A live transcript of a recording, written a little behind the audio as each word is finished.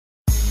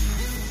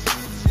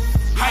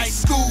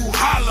school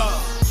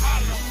holla.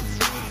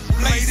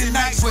 Blazing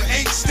nights with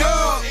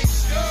H-Dub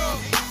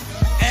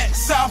at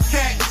South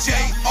Cat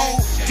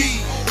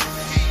J.O.D.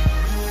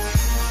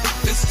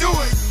 Let's do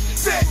it.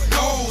 Set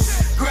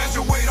goals.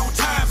 Graduate on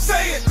time.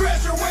 Say it.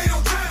 Graduate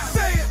on time.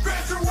 Say it.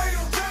 Graduate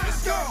on time.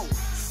 Let's go.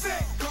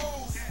 Set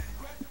goals.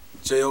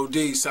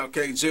 J.O.D. South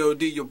Cat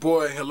J.O.D. Your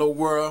boy. Hello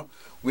world.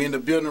 We in the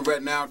building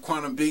right now,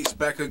 Quantum Beats,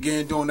 back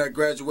again doing that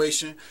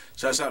graduation.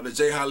 Shouts out to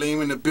J.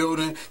 Haleem in the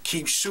building.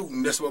 Keep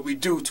shooting. That's what we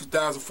do.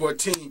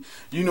 2014.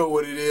 You know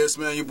what it is,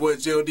 man. Your boy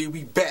J.O.D.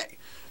 We back.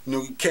 You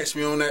know, you catch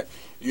me on that,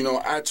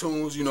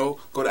 iTunes,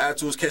 go to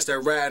iTunes, catch that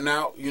riding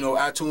out,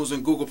 iTunes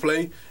and Google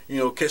Play.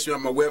 Catch me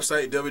on my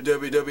website,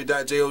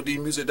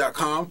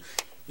 www.jodmusic.com.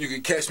 You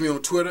can catch me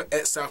on Twitter at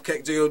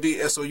SouthCatJOD,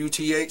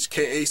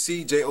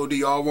 SOUTHKAC,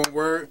 J-O-D, all one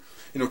word.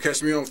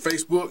 Catch me on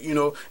Facebook,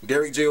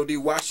 Derek J.O.D.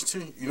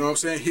 Washington, you know what I'm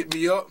saying? Hit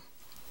me up.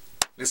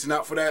 Listen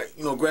out for that,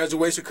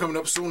 graduation coming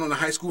up soon on the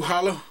High School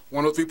Holla,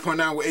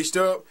 103.9 with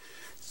H-Dub.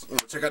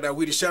 Check out that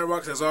Weedy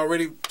Shadowrocks that's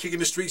already kicking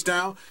the streets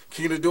down,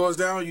 kicking the doors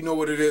down. You know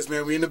what it is,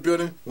 man. We in the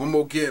building. One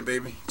more again,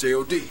 baby.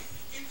 J.O.D.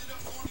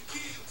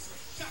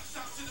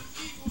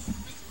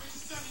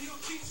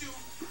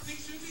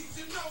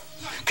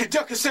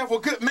 Conduct yourself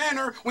with good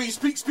manner. When you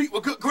speak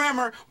with good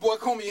grammar. Boy,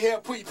 comb your hair,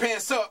 put your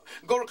pants up.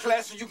 Go to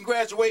class so you can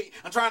graduate.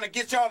 I'm trying to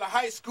get y'all to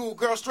high school.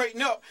 Girl,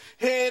 straighten up.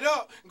 Head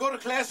up. Go to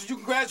class so you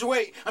can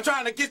graduate. I'm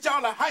trying to get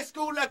y'all to high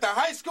school. At the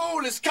high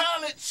school is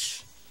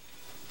college.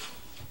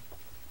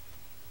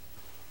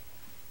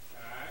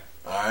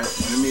 Alright,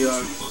 let me Go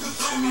to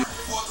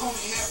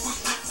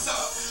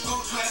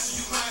class so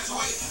you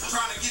graduate. I'm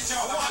trying to get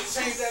y'all to high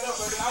school. Change that up,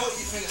 baby. I will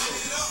be finished. Go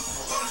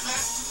to class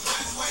so you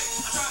graduate.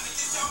 I'm trying to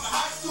get y'all to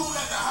high school.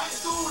 At the high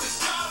school is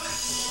college.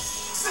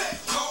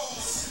 Set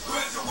goals.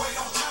 Graduate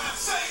on time.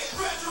 Say it.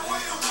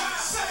 Graduate on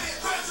time. Say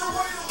it. Graduate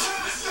on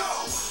time. Let's go.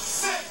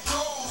 Set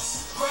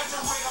goals.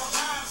 Graduate on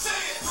time. Say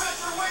it.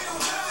 Graduate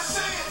on time.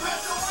 Say it.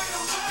 Graduate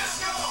on time. Let's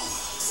go.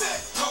 Set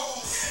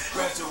goals.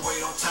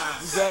 Graduate on time.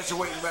 We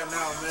graduating right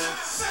now, man.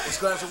 It's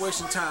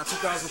graduation time,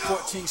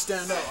 2014.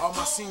 Stand up, all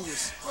my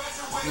seniors,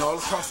 all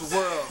across the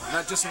world,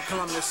 not just in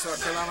Columbia,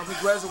 South Carolina. We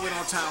graduate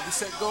on time. We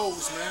set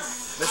goals, man.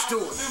 Let's do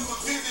it.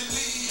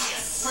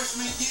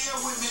 Freshman year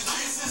with Miss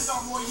Vincent,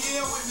 sophomore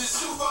year with Miss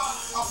Tuba.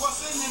 I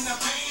wasn't in the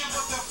band,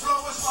 but the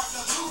flow is like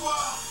the tuba.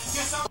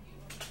 Guess I'm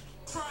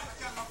trying to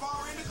get my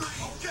bar in the green.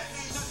 Okay,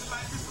 ain't nothing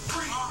like this for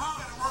free.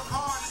 Gotta work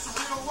hard, it's a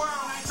real world.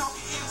 I ain't talking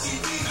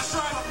MTV. That's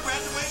right, I'm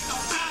graduating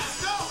on time.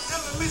 Go!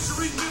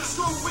 Elementary, middle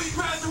school, we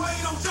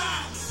graduate on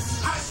time.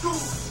 High school,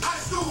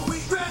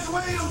 we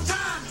graduate on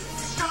time.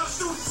 College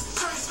students,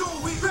 trade school,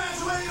 we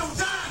graduate on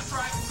time.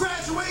 Right?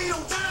 Graduate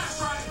on time.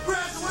 Right?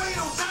 Graduate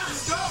on time.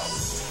 Let's go!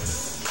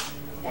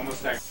 One more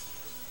second.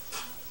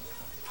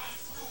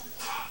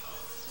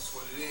 That's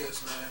what it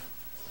is, man.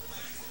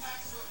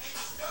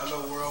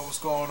 Hello world, what's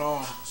going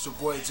on? It's your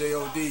boy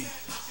J.O.D,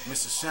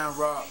 Mr.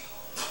 Shamrock,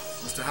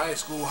 Mr. High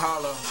School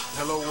Holla.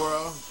 Hello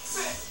world.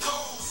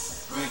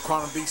 We in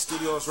Quantum Beats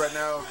Studios right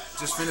now.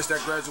 Just finished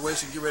that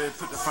graduation, get ready to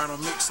put the final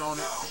mix on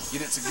it,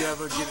 get it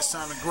together, get it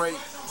sounding great.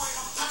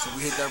 So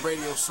we hit that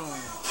radio soon.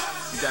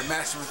 Get that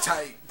mastering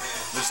tight.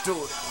 Let's do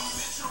it.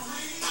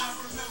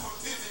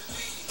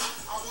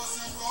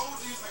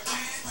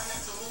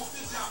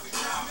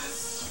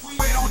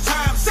 Wait on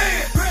time, say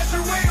it.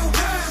 Graduate on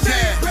time.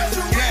 Yeah.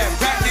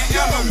 Back in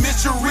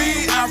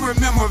elementary, I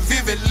remember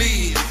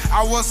vividly.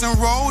 I was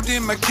enrolled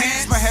in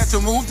mechanics, but had to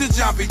move to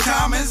John B.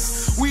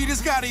 Thomas. We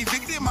just got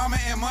evicted, mama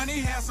and money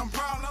had some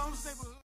problems.